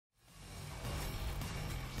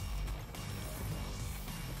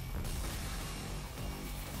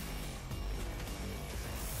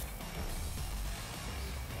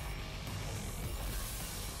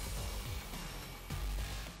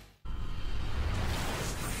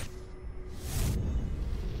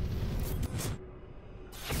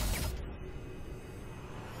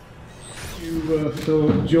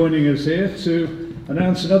for joining us here to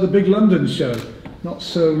announce another big London show. Not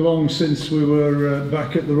so long since we were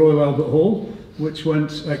back at the Royal Albert Hall, which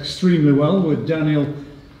went extremely well, with Daniel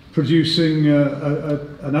producing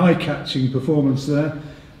an eye-catching performance there,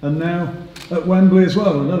 and now at Wembley as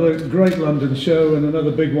well. Another great London show and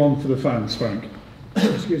another big one for the fans, Frank.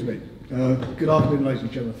 Excuse me. Good afternoon, ladies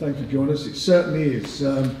and gentlemen. Thanks for joining us. It certainly is.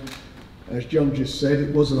 As John just said,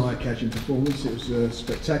 it was an eye-catching performance. It was a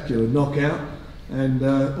spectacular knockout, and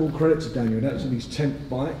all credit to Daniel. That was in his 10th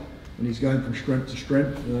fight, and he's going from strength to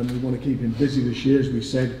strength. We want to keep him busy this year, as we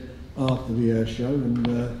said after the show, and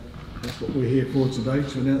that's what we're here for today,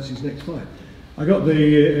 to announce his next fight. I got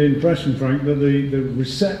the impression, Frank, that the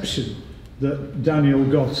reception that Daniel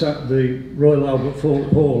got at the Royal Albert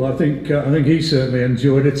Hall, I think he certainly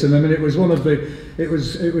enjoyed it, and I mean it was one of the, it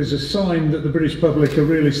was a sign that the British public are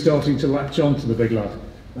really starting to latch on to the big lad.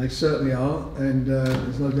 They certainly are, and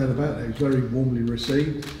there's no doubt about it. It was very warmly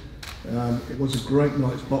received. It was a great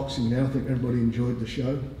night's boxing. Now I think everybody enjoyed the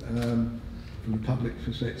show from the public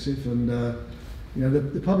perspective, and you know,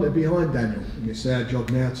 the public are behind Daniel, and it's our job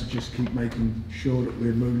now to just keep making sure that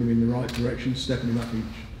we're moving him in the right direction, stepping him up each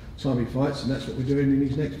time he fights, and that's what we're doing in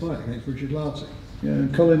his next fight against Richard Larty. Yeah,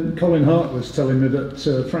 and Colin Hart was telling me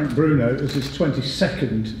that Frank Bruno, it was his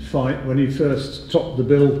 22nd fight when he first topped the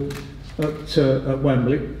bill at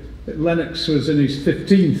Wembley. Lennox was in his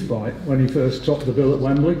 15th fight when he first topped the bill at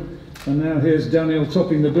Wembley, and now here's Daniel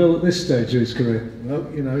topping the bill at this stage of his career. Well,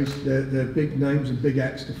 you know, they're big names and big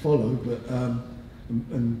acts to follow, but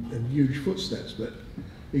and huge footsteps, but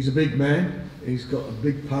he's a big man, he's got a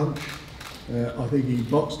big punch. I think he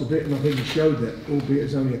boxed a bit, and I think he showed that, albeit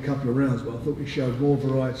it's only a couple of rounds, but I thought he showed more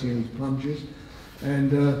variety in his punches,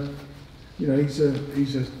 and you know, he's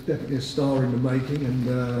definitely a star in the making, and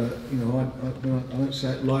you know, I don't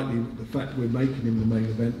say it lightly, the fact we're making him the main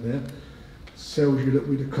event there tells you that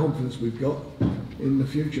with the confidence we've got in the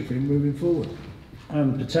future for him moving forward.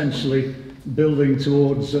 And potentially building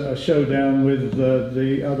towards a showdown with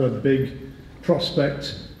the other big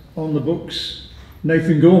prospect on the books,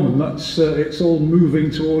 Nathan Gorman. That's it's all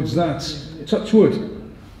moving towards that. Touch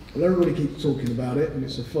wood. Well, everybody keeps talking about it, and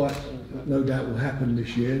it's a fight that no doubt will happen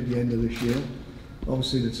this year, at the end of this year.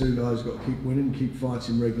 Obviously, the two guys got to keep winning, keep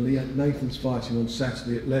fighting regularly. Nathan's fighting on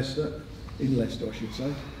Saturday at Leicester, in Leicester, I should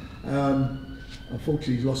say.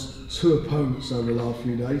 Unfortunately, he's lost 2 opponents over the last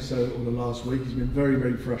few days, or the last week. He's been very,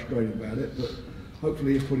 very frustrated about it, but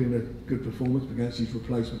hopefully he'll put in a good performance against his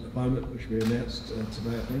replacement opponent, which we announced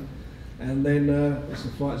today, I think. And then it's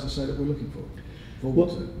the fight, as I say, that we're looking for.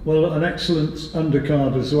 Well, an excellent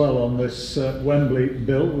undercard as well on this Wembley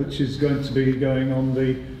bill, which is going to be going on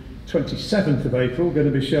the 27th of April,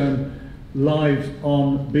 going to be shown live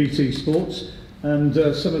on BT Sports. And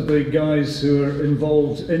some of the guys who are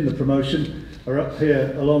involved in the promotion are up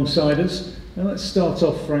here alongside us. And let's start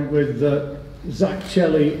off, Frank, with Zach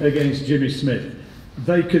Chelli against Jimmy Smith.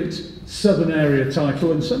 Vacant Southern Area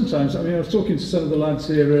title, and sometimes, I mean, I was talking to some of the lads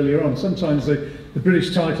here earlier on, sometimes the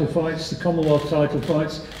British title fights, the Commonwealth title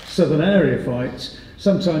fights, Southern Area fights,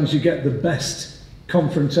 sometimes you get the best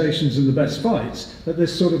confrontations and the best fights at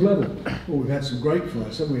this sort of level. Well, we've had some great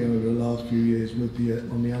fights, haven't we, over the last few years with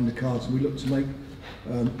on the undercards, and we look to make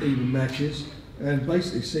even matches and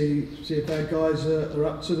basically see if our guys are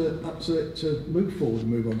up to it to move forward and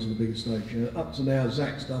move on to the bigger stage. You know, up to now,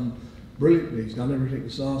 Zach's done brilliantly. He's done everything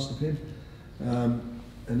that's asked of him,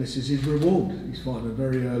 and this is his reward. He's fighting at a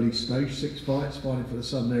very early stage, 6 fights, fighting for the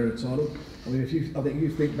Southern Area title. I mean, I think you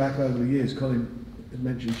think back over the years, Colin had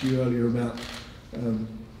mentioned to you earlier about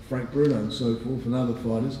Frank Bruno and so forth and other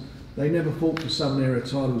fighters. They never fought for Southern Area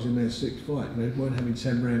titles in their 6th fight. They weren't having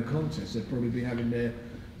 10-round contests. They'd probably be having their,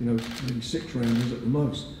 you know, maybe 6 rounders at the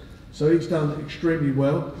most. So he's done extremely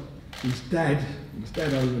well. His dad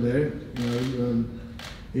over there, you know,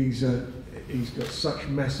 he's got such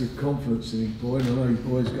massive confidence in his boy, and I know his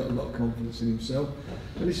boy's got a lot of confidence in himself.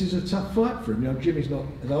 And this is a tough fight for him. You know, Jimmy's not,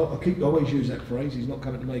 and I always use that phrase, he's not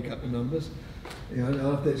coming to make up the numbers. You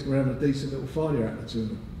know, I think it's going to have a decent little fight here out there.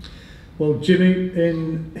 Well, Jimmy,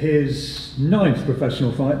 in his 9th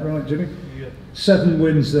professional fight, right, Jimmy? Yeah. 7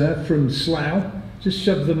 wins there from Slough. Just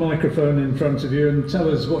shove the microphone in front of you and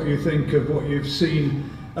tell us what you think of what you've seen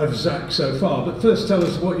of Zach so far. But first, tell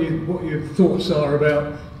us what your thoughts are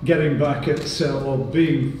about getting back at or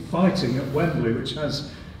fighting at Wembley, which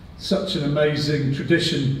has such an amazing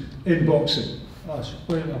tradition in boxing. Oh, it's a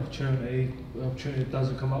brilliant opportunity. The opportunity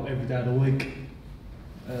doesn't come up every day of the week.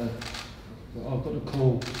 I got a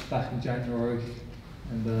call back in January,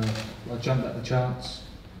 and I jumped at the chance.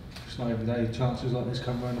 It's not every day chances like this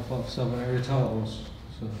come around to fight for Southern Area titles.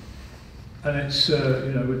 So And it's, you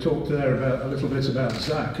know, we talked there about a little bit about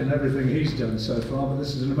Zach and everything he's done so far, but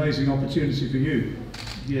this is an amazing opportunity for you.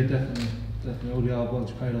 Yeah, definitely. Definitely. All the hard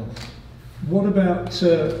work's paid off. What about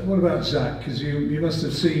Zach? Because you must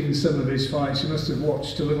have seen some of his fights. You must have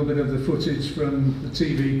watched a little bit of the footage from the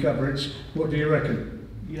TV coverage. What do you reckon?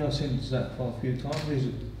 Yeah, I've seen Zach fight a few times. He's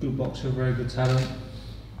a good boxer, very good talent.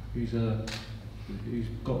 He's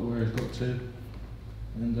got where he's got to,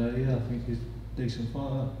 and yeah, I think he's a decent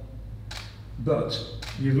fighter. But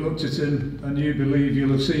you've looked at him and you believe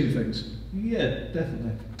you'll have seen things. Yeah,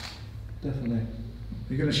 definitely, definitely.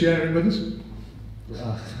 You're going to share it with us?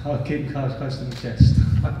 I'll keep cards close to the chest.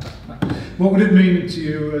 What would it mean to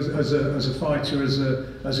you as a fighter, as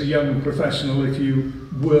a young professional, if you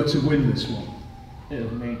were to win this one?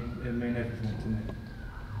 It'd mean everything to me.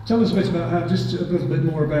 Tell us a bit about just a little bit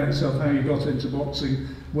more about yourself, how you got into boxing,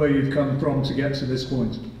 where you've come from to get to this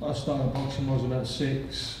point. I started boxing when I was about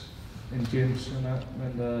 6 in gyms and that,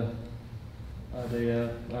 and I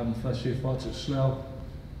had my first few fights at Slough.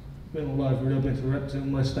 Been all over, really been to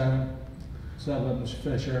Repton, West Ham. So I've had my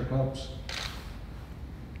fair share of clubs.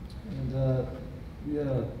 And yeah,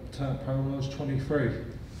 I turned pro when I was 23.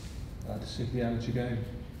 I had to stick the amateur game.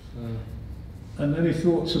 So. And any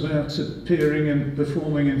thoughts about appearing and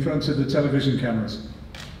performing in front of the television cameras?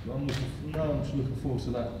 I'm just looking forward to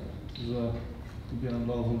that as well, to be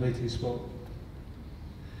involved on BT Sport.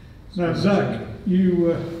 Now, Zach,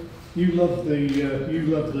 you love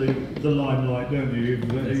the limelight, don't you?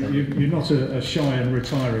 You're not a shy and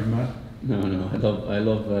retiring man. No, I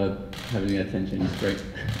love having the attention. It's great,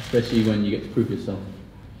 especially when you get to prove yourself.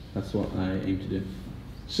 That's what I aim to do.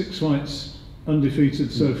 6 fights,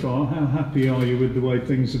 undefeated so far. How happy are you with the way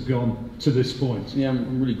things have gone to this point? Yeah,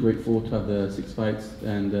 I'm really grateful to have the 6 fights,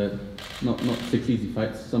 and not 6 easy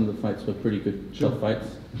fights. Some of the fights were pretty good, tough fights,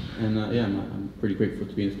 and yeah, I'm pretty grateful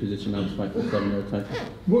to be in this position now to fight for the 7-year title.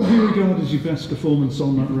 What do you regard as your best performance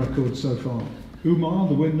on that record so far? Umar,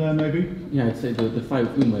 the win there maybe? Yeah, I'd say the fight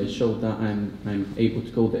with Umar showed that I'm able to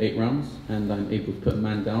go the 8 rounds, and I'm able to put a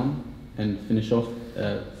man down and finish off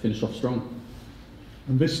strong.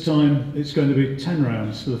 And this time it's going to be 10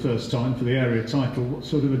 rounds for the first time for the area title. What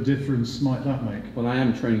sort of a difference might that make? Well, I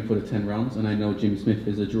am training for the 10 rounds, and I know Jim Smith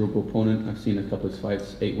is a durable opponent. I've seen a couple of his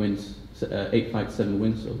fights, 8 wins, 8 fights, 7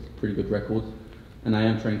 wins, so pretty good record. And I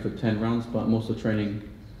am training for 10 rounds, but I'm also training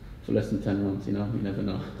for less than 10 rounds, you know, you never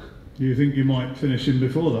know. Do you think you might finish him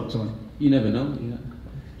before that time? You never know, yeah.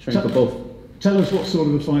 Train for both. Tell us what sort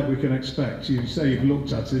of a fight we can expect. You say you've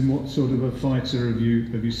looked at him. What sort of a fighter have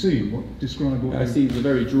you seen? Describe what I see he's a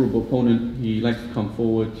very durable opponent. He likes to come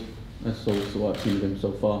forward. That's also what I've seen of him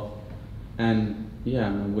so far. And yeah,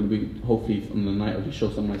 I'm going to be, hopefully on the night I'll just show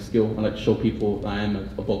some of my skill. I like to show people that I am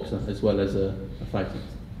a boxer as well as a fighter.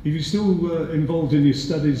 Are you still involved in your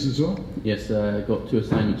studies as well? Yes, I got 2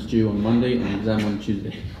 assignments due on Monday and an exam on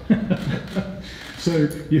Tuesday. So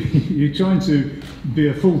you're trying to be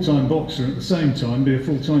a full-time boxer at the same time, be a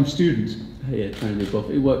full-time student? Yeah, trying to do both.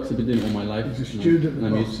 It works. I've been doing it all my life. He's a student and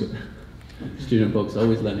I'm used to it. Student boxer,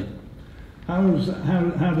 always learning. How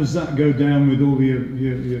does that go down with all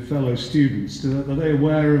your fellow students? Are they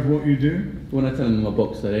aware of what you do? When I tell them I'm a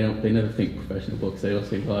boxer, they never think professional boxer. They all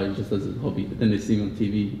think, oh, he just does it as a hobby. But then they see me on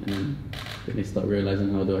TV, and then they start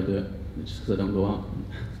realising, how do I do it? It's just because I don't go out.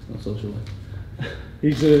 It's not social life.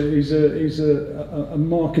 He's a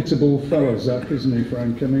marketable fellow, Zach, isn't he,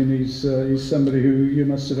 Frank? I mean, he's somebody who you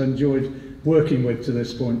must have enjoyed working with to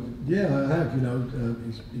this point. Yeah, I have. You know,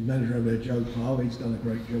 he's manager over there, Joe Parr. He's done a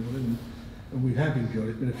great job with him, and we have enjoyed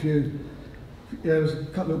it. Been a few. Yeah, there was a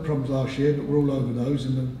couple of problems last year, but we're all over those.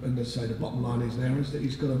 And as I say, the bottom line is now is that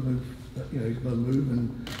he's got to move. You know, he's got to move,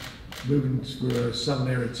 and moving for a Southern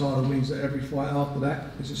area title means that every fight after that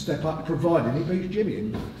is a step up, provided he beats Jimmy.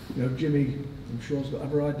 And you know, Jimmy, I'm sure, has got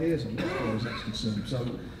other ideas on that as far as that's concerned. So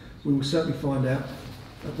we will certainly find out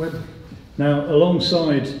at Wembley. Now,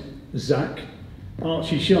 alongside Zach,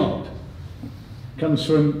 Archie Sharp comes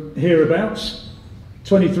from hereabouts,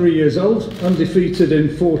 23 years old, undefeated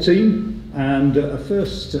in 14, and a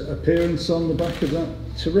first appearance on the back of that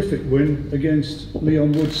terrific win against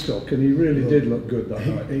Leon Woodstock, and he really did look good that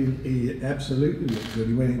night. He absolutely looked good.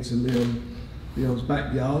 He went into Leon's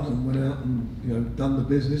backyard and went out and done the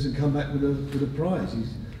business and come back with a prize.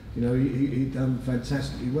 He done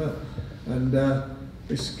fantastically well, and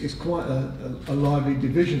it's quite a lively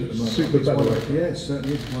division at the moment. Super featherweight. Yeah,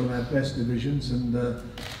 certainly it's one of our best divisions, and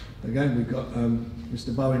again we've got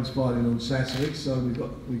Mr. Bowen's fighting on Saturday, so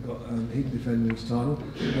we've got him defending his title,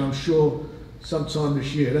 and I'm sure sometime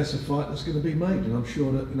this year that's a fight that's going to be made, and I'm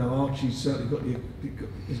sure that Archie's certainly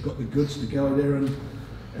got the goods to go there and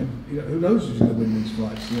And you know, who knows who's going to win these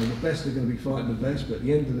fights? You know, the best are going to be fighting the best, but at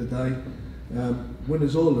the end of the day,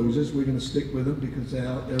 winners or losers, we're going to stick with them because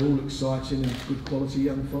they're all exciting and good quality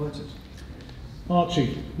young fighters.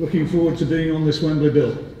 Archie, looking forward to being on this Wembley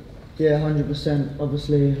bill. Yeah, 100%.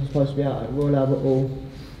 Obviously, I was supposed to be out at Royal Albert Hall.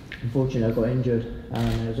 Unfortunately, I got injured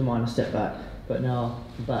and it was a minor setback. But now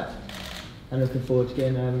I'm back and looking forward to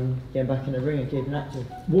getting back in the ring and keeping active.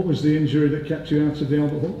 What was the injury that kept you out of the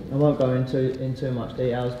Albert Hall? I won't go into too much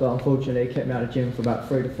details, but unfortunately, it kept me out of the gym for about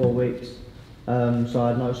 3 to 4 weeks. So I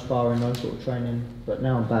had no sparring, no sort of training. But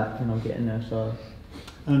now I'm back and I'm getting there. So.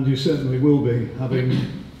 And you certainly will be, having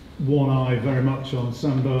one eye very much on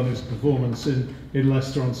Sam Burney's performance in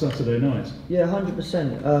Leicester on Saturday night. Yeah,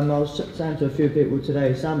 100%. I was saying to a few people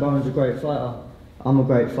today, Sam Bowen's a great fighter. I'm a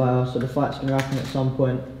great fighter, so the fight's going to happen at some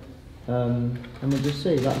point. And we'll just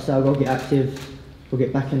see. Like I say, I'll go get active, we'll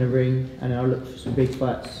get back in the ring, and then I'll look for some big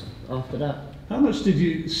fights after that. How much did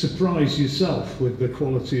you surprise yourself with the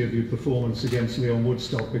quality of your performance against Leon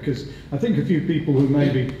Woodstock? Because I think a few people who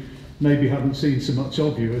maybe haven't seen so much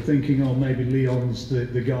of you are thinking, oh, maybe Leon's the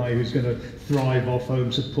guy who's going to thrive off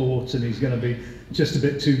home support and he's going to be just a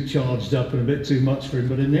bit too charged up and a bit too much for him.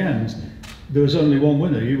 But in the end, there was only one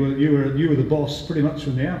winner. You were the boss pretty much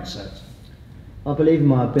from the outset. I believe in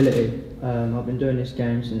my ability. I've been doing this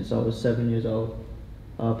game since I was 7 years old.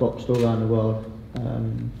 I boxed all around the world.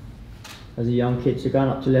 As a young kid, so going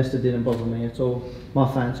up to Leicester didn't bother me at all.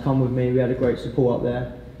 My fans come with me, we had a great support up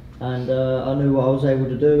there. And I knew what I was able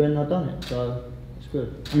to do and I've done it, so it's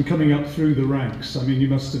good. And coming up through the ranks, I mean, you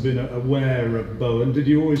must have been aware of Bowen. Did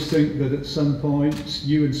you always think that at some point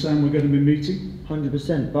you and Sam were going to be meeting?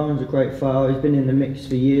 100%. Bowen's a great fighter. He's been in the mix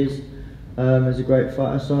for years as a great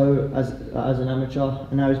fighter, so as an amateur,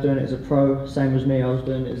 and now he's doing it as a pro. Same as me, I was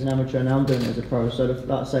doing it as an amateur and now I'm doing it as a pro. So like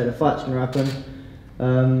I say, the fight's going to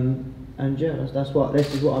happen. And yeah,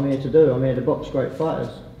 this is what I'm here to do. I'm here to box great fighters.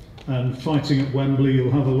 And fighting at Wembley,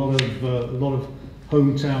 you'll have a lot of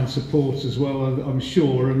hometown support as well, I'm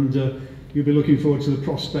sure, and you'll be looking forward to the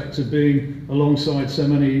prospect of being alongside so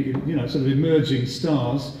many, sort of emerging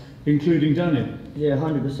stars, including Daniel. Yeah,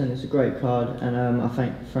 100%. It's a great card, and I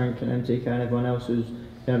thank Frank and MTK and everyone else who's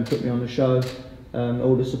put me on the show.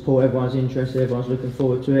 All the support, everyone's interested, everyone's looking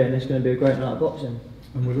forward to it, and it's going to be a great night of boxing.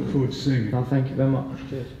 And we look forward to seeing you. Thank you very much.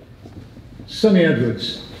 Cheers. Sonny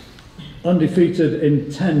Edwards, undefeated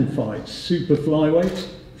in 10 fights, super flyweight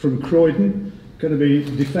from Croydon, going to be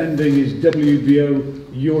defending his WBO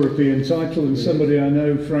European title, and somebody I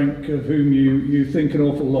know, Frank, of whom you think an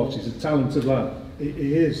awful lot. He's a talented lad.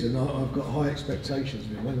 He is, and I've got high expectations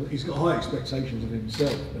of him. He's got high expectations of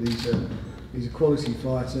himself, but he's a quality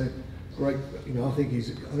fighter. Great, I think he's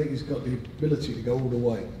got the ability to go all the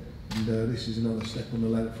way, and this is another step on the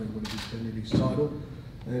ladder for him when he's defending his title.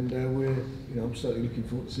 And I'm certainly looking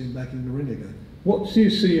forward to seeing him back in the ring again. What do you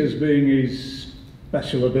see as being his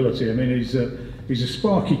special ability? I mean, he's a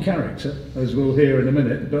sparky character, as we'll hear in a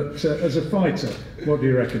minute, but as a fighter, what do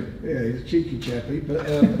you reckon? Yeah, he's a cheeky chappy, but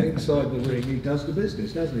inside the ring he does the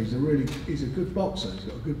business, doesn't he? He's a good boxer. He's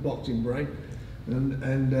got a good boxing brain,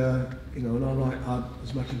 and I like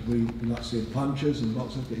as much as we like seeing punchers and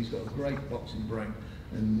boxers, but he's got a great boxing brain,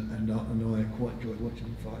 and I quite enjoy watching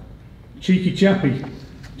him fight. Cheeky chappy.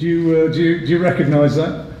 Do you recognise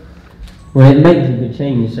that? Well, it makes a good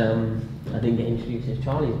change. I didn't get introduced as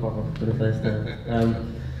Charlie's brother for the first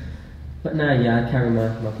time. But now, yeah, I carry my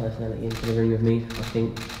personality into the ring with me. I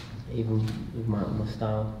think, even with my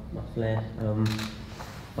style, my flair.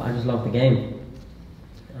 But I just love the game.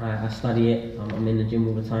 I study it. I'm in the gym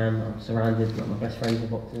all the time. I'm surrounded. My best friends are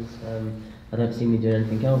boxers. I don't see me doing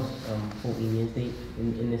anything else. I'm 14 years deep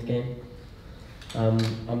in this game.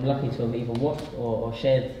 I'm lucky to have either watched or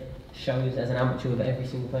shared shows as an amateur with every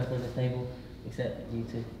single person on the table, except you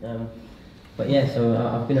two. But yeah, so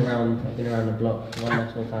I've been around the block, won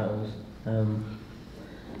national titles, and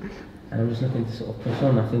I'm just looking to sort of push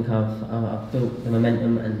on. I think I've built the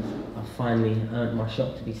momentum, and I've finally earned my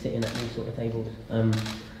shot to be sitting at these sort of tables.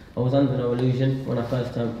 I was under no illusion when I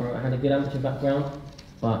first turned pro. I had a good amateur background,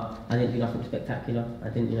 but I didn't do nothing spectacular. I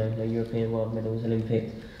didn't, no European world medals,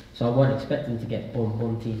 Olympics. So I wasn't expecting to get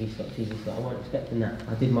boom, TV slot. I wasn't expecting that.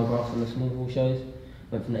 I did my graphs on the small hall shows,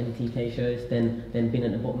 went from the MTK shows, then been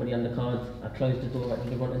at the bottom of the undercard. I closed the door at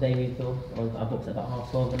the Devonta Davies door. I booked at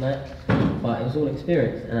about 12:30 at night. But it was all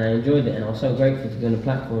experience, and I enjoyed it, and I was so grateful to be on the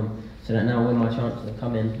platform, so that now when my chances have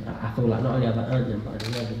come in, I feel like not only have I earned them, but I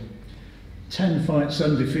deserve them. 10 fights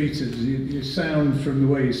undefeated. You sound from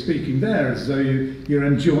the way you're speaking there as though you're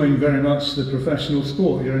enjoying very much the professional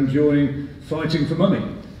sport. You're enjoying fighting for money.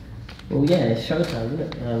 Well, yeah, it's showtime, isn't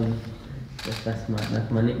it?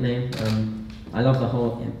 That's my nickname. I love the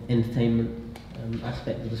whole entertainment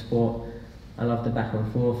aspect of the sport. I love the back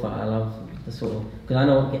and forth. I love the sort of, because I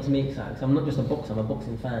know what gets me excited. Cause I'm not just a boxer, I'm a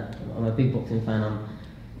boxing fan. I'm a big boxing fan.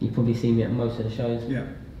 You probably see me at most of the shows. Yeah.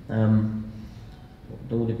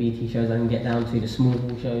 All the BT shows I can get down to, the small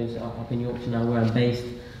hall shows up in Yorkshire now where I'm based.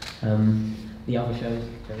 The other shows,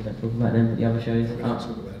 we don't talk about them, but the other shows,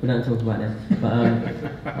 we don't talk about them. But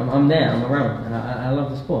I'm there, I'm around, and I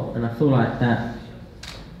love the sport, and I feel like that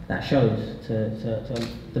shows to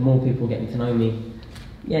the more people getting to know me.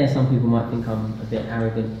 Yeah, some people might think I'm a bit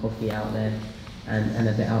arrogant, cocky out there, and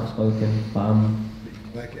a bit outspoken, but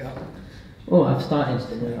Back it up. well, I've started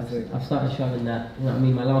showing that. You know what I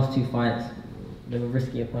mean? My last 2 fights, they were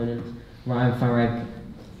risky opponents. Ryan Farag,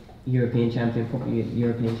 European champion, proper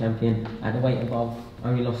European champion, at the weight above. I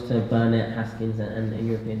only lost to Burnett, Haskins, and a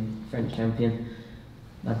European French champion.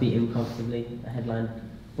 I beat him comfortably. I headlined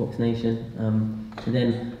BoxNation. And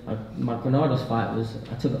then my Granados fight was,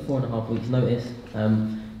 I took it 4.5 weeks notice.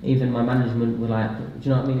 Even my management were like, do you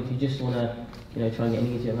know what I mean? If you just want to, try and get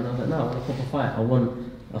an easier, and I was like, no, I want a proper fight. I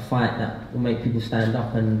want a fight that will make people stand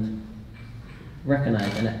up and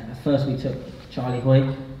recognise. And at first we took Charlie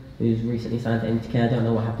Hoy, who's recently signed to MTK. I don't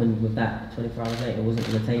know what happened with that. 24 hours later, it wasn't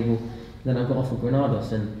on the table. Then I got offered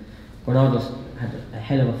Granados, and Granados had a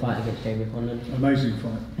hell of a fight against Jamie Conlon. Amazing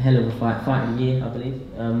fight. A hell of a fight of the year, I believe.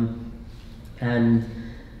 And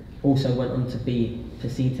also went on to beat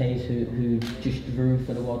Pasites, who just drew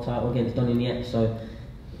for the world title against Donny Niet. So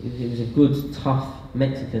it was a good, tough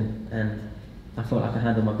Mexican, and I felt like I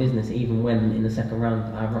handled my business, even when in the second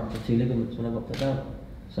round I ruptured 2 ligaments when I got put down.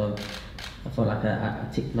 So I felt like I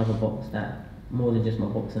ticked another box, that more than just my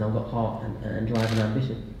boxing, I've got heart and drive and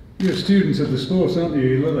ambition. You're a student of the sport, aren't you?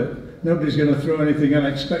 You love it. Nobody's going to throw anything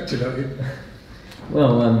unexpected at you.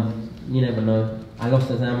 Well, you never know. I lost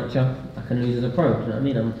as an amateur, I can lose as a pro, do you know what I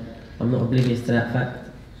mean? I'm not oblivious to that fact.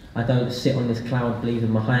 I don't sit on this cloud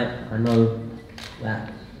believing my hype. I know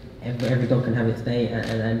that every dog can have its day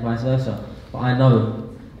and vice versa. But I know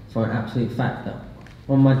for an absolute fact that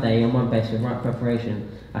on my day, on my best, with right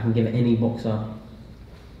preparation, I can give any boxer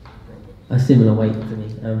a similar weight to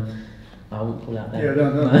me. I won't pull out that. Yeah,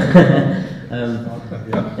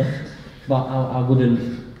 but I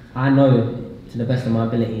wouldn't. I know to the best of my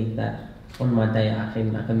ability that on my day I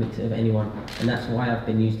can mix it with anyone, and that's why I've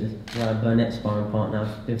been used as Ryan Burnett's sparring partner.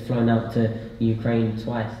 I've been flown out to Ukraine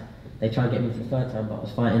twice. They tried to get me for the 3rd time, but I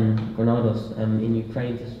was fighting Granados in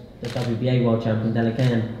Ukraine, the WBA world champion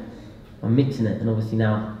Delican. I'm mixing it, and obviously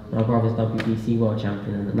now my brother's WBC world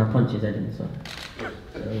champion, and I punch his head in. So.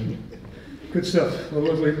 Good stuff. Well,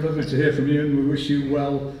 lovely to hear from you, and we wish you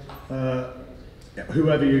well.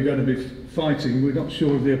 Whoever you're going to be fighting, we're not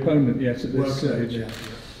sure of the opponent yet at this stage.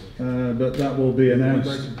 But that will be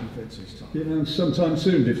announced sometime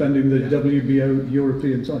soon, defending the WBO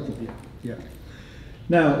European title. Yeah.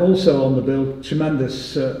 Now, also on the bill,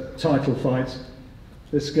 tremendous title fight.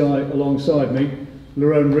 This guy alongside me,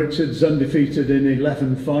 LERRONE Richards, undefeated in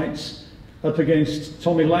 11 fights, up against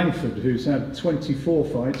Tommy Langford, who's had 24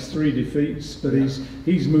 fights, 3 defeats, but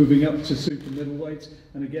he's moving up to super middleweight.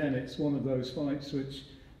 And again, it's one of those fights which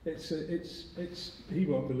he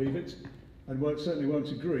won't believe it, and certainly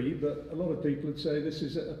won't agree, but a lot of people would say this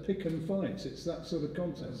is a pick and fight. It's that sort of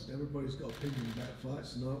contest. Everybody's got opinions about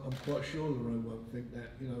fights, and I'm quite sure LERRONE won't think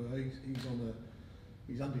that.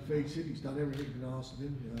 He's undefeated. He's done everything you've been asked of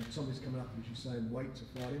him. Tommy's coming up, as you say, in weight to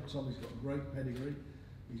fight him. Tommy's got a great pedigree.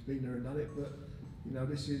 He's been there and done it. But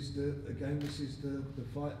this is the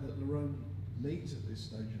fight that LERRONE needs at this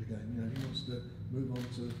stage of the game. He wants to move on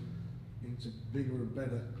into bigger and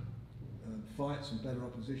better fights and better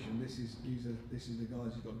opposition. This is the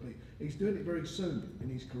guys he's got to beat. He's doing it very soon in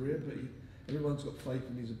his career, but everyone's got faith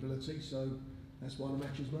in his ability, so that's why the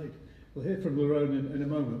match is made. We'll hear from LERRONE in a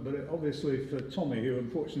moment, but obviously for Tommy, who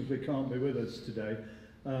unfortunately can't be with us today,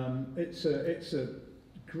 it's a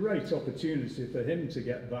great opportunity for him to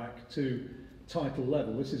get back to title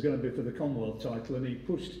level. This is going to be for the Commonwealth title, and he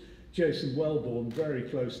pushed Jason Wellborn very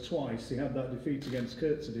close twice. He had that defeat against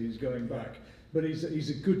Kurtzid, who's going back. But he's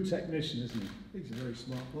a good technician, isn't he? He's a very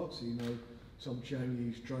smart boxer. Tom Chang,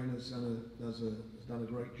 his trainer, has done a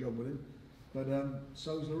great job with him. But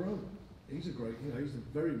so's LERRONE. He's a great, he's a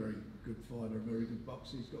very, very good fighter, a very good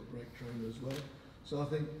boxer. He's got a great trainer as well. So I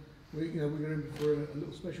think we're going for a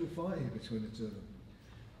little special fight here between the two of them.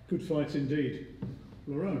 Good fight indeed.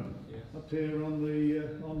 LERRONE, up here on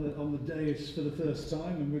the dais for the first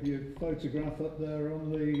time, and with your photograph up there on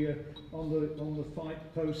the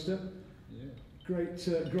fight poster.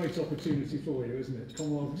 Great opportunity for you, isn't it?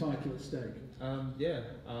 Commonwealth title at stake.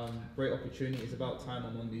 Great opportunity. It's about time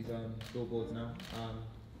I'm on these billboards now.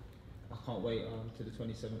 I can't wait to the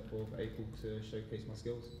 27th of April to showcase my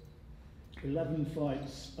skills. 11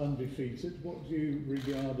 fights undefeated. What do you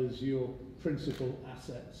regard as your principal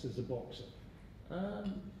assets as a boxer?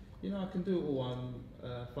 You know, I can do it all. I'm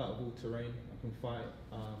fight of all terrain. I can fight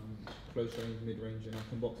close range, mid range, and I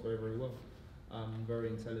can box very, very well. I'm very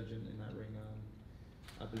intelligent in that ring.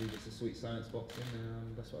 I believe it's a sweet science boxing,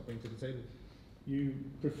 and that's what I bring to the table. You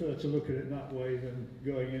prefer to look at it that way than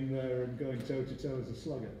going in there and going toe to toe as a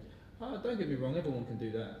slugger? Don't get me wrong, everyone can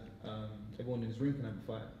do that. Everyone in this room can have a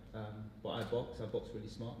fight. But I box really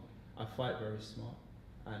smart. I fight very smart.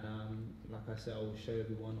 And like I said, I will show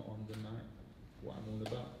everyone on the night what I'm all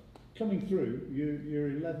about. Coming through,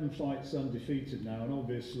 you're 11 fights undefeated now, and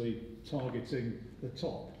obviously targeting the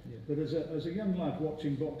top. Yeah. But as a young lad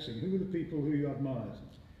watching boxing, who were the people who you admired?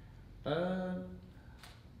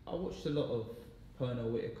 I watched a lot of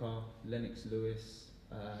Pernell Whitaker, Lennox Lewis,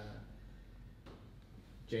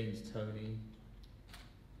 James Toney,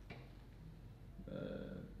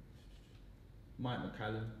 Mike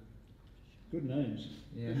McCallum. Good names.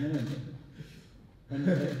 Yeah. Good names.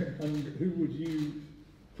 and who would you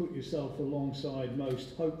put yourself alongside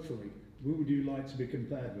most, hopefully? Who would you like to be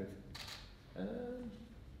compared with?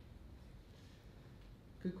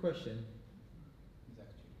 Good question.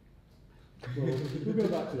 Well, we'll go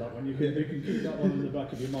back to that one. You can keep that one in the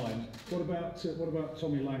back of your mind. What about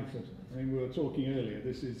Tommy Langford? I mean, we were talking earlier.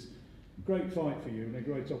 This is a great fight for you and a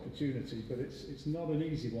great opportunity, but it's not an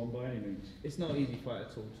easy one by any means. It's not an easy fight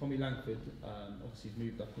at all. Tommy Langford, obviously, he's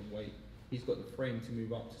moved up in weight. He's got the frame to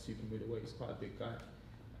move up to super middleweight. He's quite a big guy.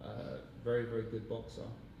 Very, very good boxer.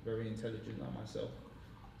 Very intelligent, like myself.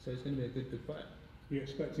 So it's going to be a good fight. You're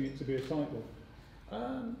expecting it to be a tight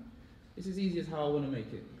one? It's as easy as how I want to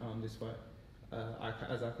make it. This fight.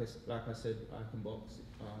 Like I said, I can box.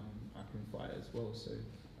 I can fight as well. So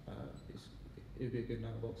it'll be a good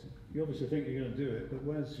night of boxing. You obviously think you're going to do it, but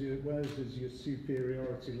where does your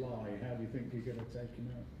superiority lie? How do you think you're going to take him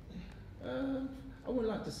out? I wouldn't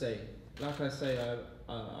like to say. Like I say,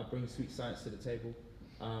 I bring sweet science to the table.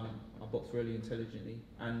 I box really intelligently,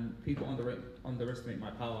 and people underestimate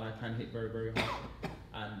my power. I can hit very, very hard,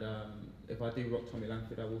 and if I do rock Tommy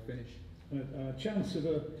Langford, I will finish. A chance of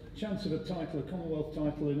a title, a Commonwealth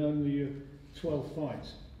title in only your 12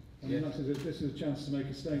 fights. I mean, Yes. this is a chance to make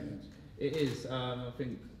a statement. It is. I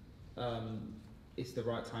think it's the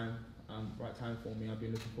right time. Right time for me. I've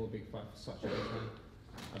been looking for a big fight for such a long time.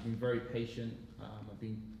 I've been very patient. I've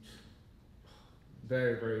been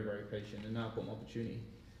very, very, very patient, and now I've got my opportunity.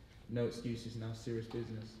 No excuses now. Serious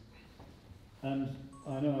business. And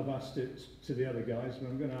I know I've asked it to the other guys, but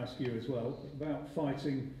I'm going to ask you as well about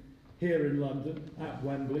fighting here in London at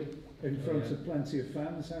Wembley in front of plenty of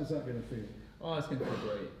fans. How's that going to feel? Oh, it's going to feel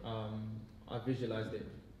great. I visualised it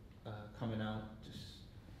coming out, just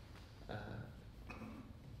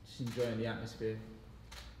enjoying the atmosphere,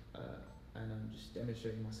 and I'm just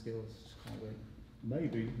demonstrating my skills. Just can't wait.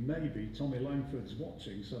 Maybe Tommy Langford's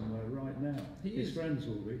watching somewhere right now. His friends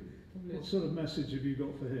will be. What sort of message have you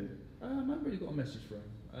got for him? I haven't really got a message for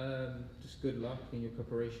him. Just good luck in your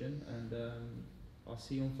preparation, and I'll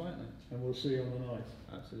see you on fight night. And we'll see you on the night.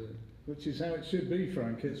 Absolutely. Which is how it should be,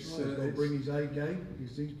 Frank. That's right, he's got to bring his A game.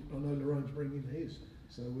 I know LERRONE's bringing his,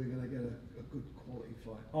 so we're going to get a good quality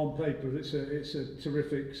fight. On paper, it's a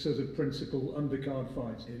terrific sort of principal undercard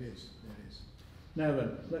fight. It is. Now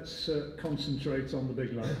then, let's concentrate on the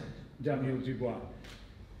big lad, Daniel Dubois.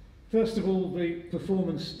 First of all, the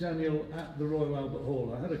performance, Daniel, at the Royal Albert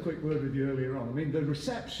Hall. I had a quick word with you earlier on. I mean, the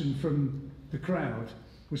reception from the crowd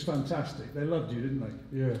was fantastic. They loved you, didn't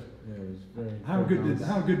they? Yeah, it was very. How good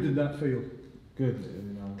did that feel? Good,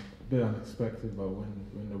 a bit unexpected, but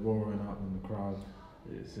when they're roaring out in the crowd,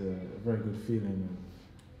 it's a very good feeling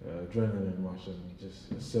and adrenaline rush and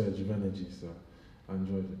just a surge of energy. So I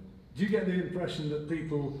enjoyed it. Do you get the impression that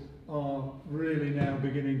people are really now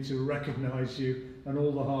beginning to recognise you and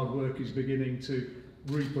all the hard work is beginning to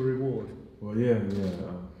reap a reward? Well, yeah,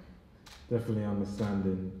 definitely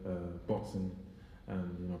understanding boxing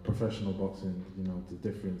and professional boxing. The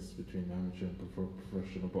difference between amateur and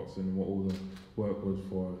professional boxing and what all the work was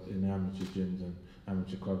for in the amateur gyms and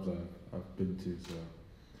amateur clubs I've been to. So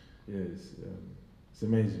yeah, it's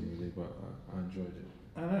amazing really, but I enjoyed it.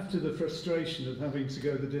 And after the frustration of having to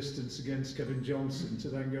go the distance against Kevin Johnson to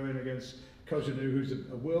then go in against Kojanu, who's a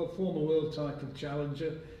former world title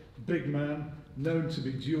challenger, big man, known to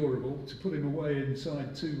be durable, to put him away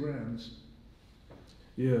inside 2 rounds.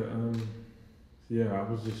 I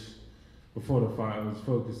was just, before the fight, I was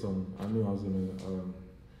focused on, I knew I was going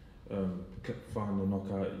to find a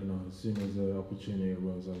knockout, as soon as the opportunity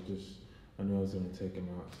arose, I knew I was going to take him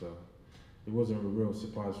out. So it wasn't a real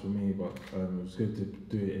surprise for me, but it was good to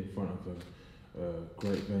do it in front of a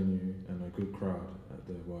great venue and a good crowd at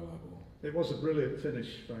the Royal Albert. It was a brilliant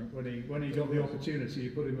finish, Frank. When he got the opportunity, he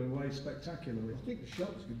put him away spectacularly. I think the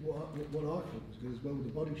shot was good. What I thought was good as well with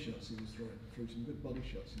the body shots he was throwing. Threw some good body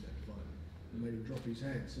shots in that fight and made him drop his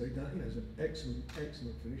hands. So he done, it was an excellent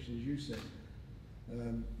finish, as you said.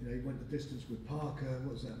 He went the distance with Parker.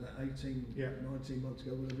 What was that? About 19 months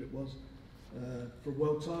ago, whatever it was, for a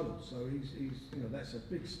world title. So he's that's a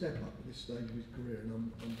big step up at this stage of his career, and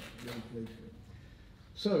I'm really pleased for him.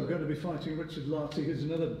 So, going to be fighting Richard Lartey, who's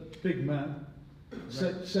another big man,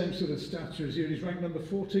 same sort of stature as you. He's ranked number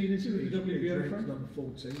 14, is he, with the WBO, Frank? He's number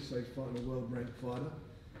 14, so he's fighting a world-ranked fighter,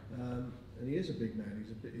 and he is a big man.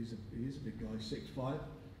 He is a big guy. 6'5",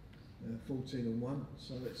 14-1.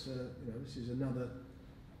 So it's this is another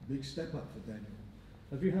big step up for Daniel.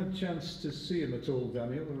 Have you had a chance to see him at all,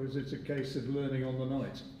 Daniel, or is it a case of learning on the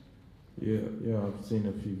night? Yeah, I've seen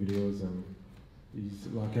a few videos, and he's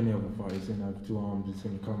like any other fighter. He's gonna have two arms. He's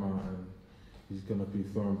gonna come out and he's gonna be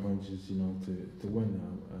throwing punches, to win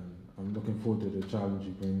now. And I'm looking forward to the challenge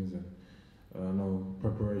he brings. And I know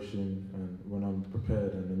preparation, and when I'm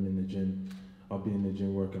prepared and I'm in the gym, I'll be in the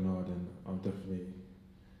gym working hard, and I'll definitely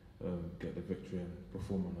get the victory and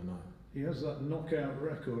perform on the night. He has that knockout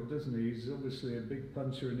record, doesn't he? He's obviously a big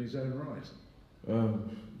puncher in his own right. To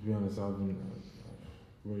be honest,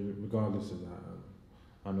 regardless of that,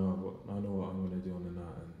 I know what I'm going to do on the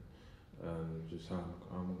night, and just how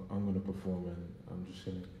I'm going to perform, and I'm just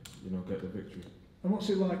going to get the victory. And what's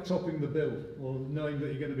it like topping the bill, or knowing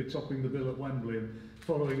that you're going to be topping the bill at Wembley and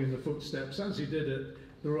following in the footsteps, as you did at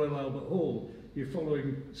the Royal Albert Hall? You're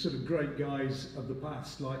following sort of great guys of the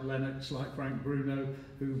past, like Lennox, like Frank Bruno,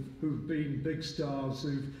 who've been big stars,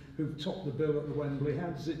 who've topped the bill at the Wembley.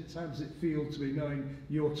 How does it feel to be knowing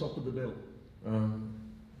you're top of the bill?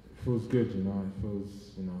 It feels good, It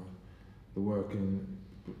feels, the work and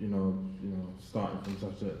starting from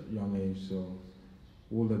such a young age. So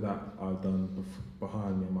all of that I've done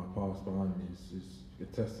behind me, my past behind me, is a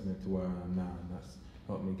testament to where I am now, and that's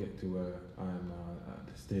helped me get to where I am now at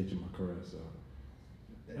this stage of my career. So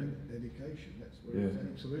dedication, that's where it's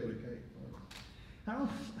absolutely dedicated.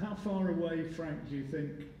 How far away, Frank, do you think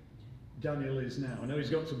Daniel is now? I know he's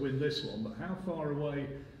got to win this one, but how far away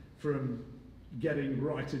from getting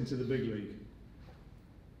right into the big league?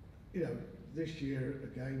 This year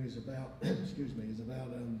again is about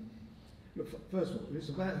look, first of all, it's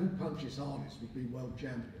about who punches hardest would be world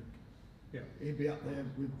champion. Yeah. He'd be up there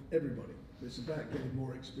with everybody. It's about getting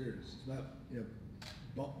more experience. It's about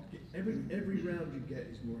every round you get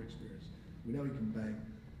is more experience. We know he can bang.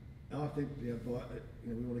 I think we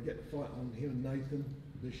want to get the fight on him and Nathan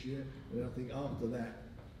this year, and I think after that,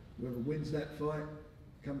 whoever wins that fight,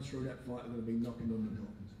 comes through that fight, are going to be knocking on the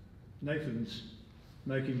door. Nathan's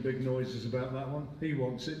making big noises about that one. He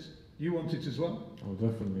wants it. You want it as well? Oh,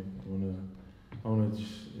 definitely. I want to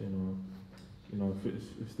just,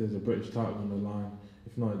 if there's a British title on the line,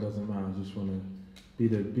 if not, it doesn't matter. I just want to be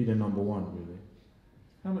the number one, really.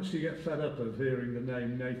 How much do you get fed up of hearing the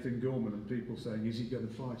name Nathan Gorman and people saying, is he going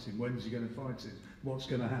to fight him? When's he going to fight him? What's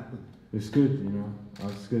going to happen? It's good,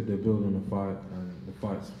 It's good they're building a fight, and the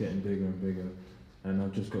fight's getting bigger and bigger, and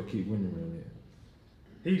I've just got to keep winning, really.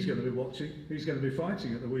 He's going to be watching. He's going to be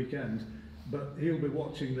fighting at the weekend, but he'll be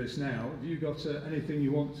watching this now. Have you got anything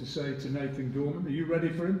you want to say to Nathan Gorman? Are you ready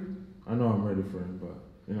for him? I know I'm ready for him, but,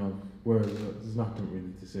 there's nothing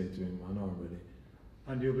really to say to him. I know I'm ready.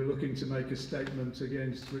 And you'll be looking to make a statement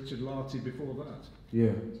against Richard Lartey before that?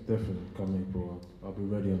 Yeah, definitely. Come April, I'll be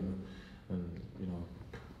ready and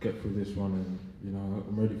get through this one, and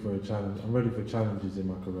I'm ready for a challenge. I'm ready for challenges in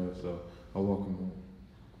my career, so I welcome them.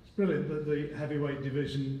 It's brilliant that the heavyweight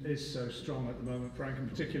division is so strong at the moment, Frank, and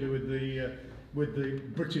particularly with the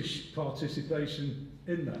British participation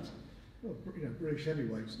in that. Well, British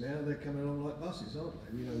heavyweights now, they're coming along like buses, aren't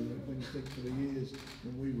they? When you think for the years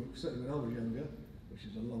when we were, certainly when I was younger, which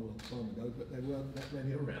is a long, long time ago, but there weren't that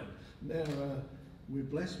many around. Now we're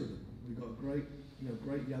blessed with them. We've got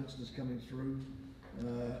great youngsters coming through,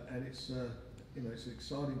 and it's an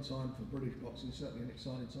exciting time for British boxing, certainly an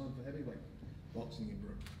exciting time for heavyweight boxing in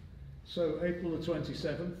Britain. So April the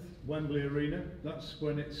 27th, Wembley Arena, that's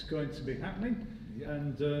when it's going to be happening,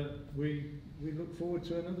 and we look forward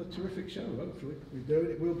to another terrific show, hopefully. We do,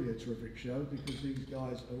 it will be a terrific show, because these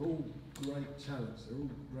guys are all great talents, they're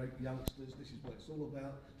all great youngsters. This is what it's all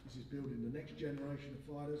about. This is building the next generation of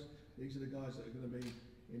fighters. These are the guys that are going to be,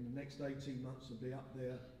 in the next 18 months, will be up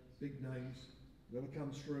there, big names, Whoever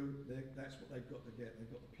comes through, that's what they've got to get.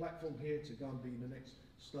 They've got the platform here to go and be the next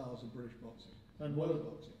stars of British boxing. And world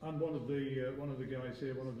boxing. one of the guys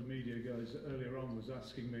here, one of the media guys earlier on was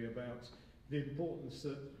asking me about the importance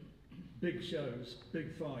that big shows,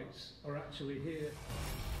 big fights are actually here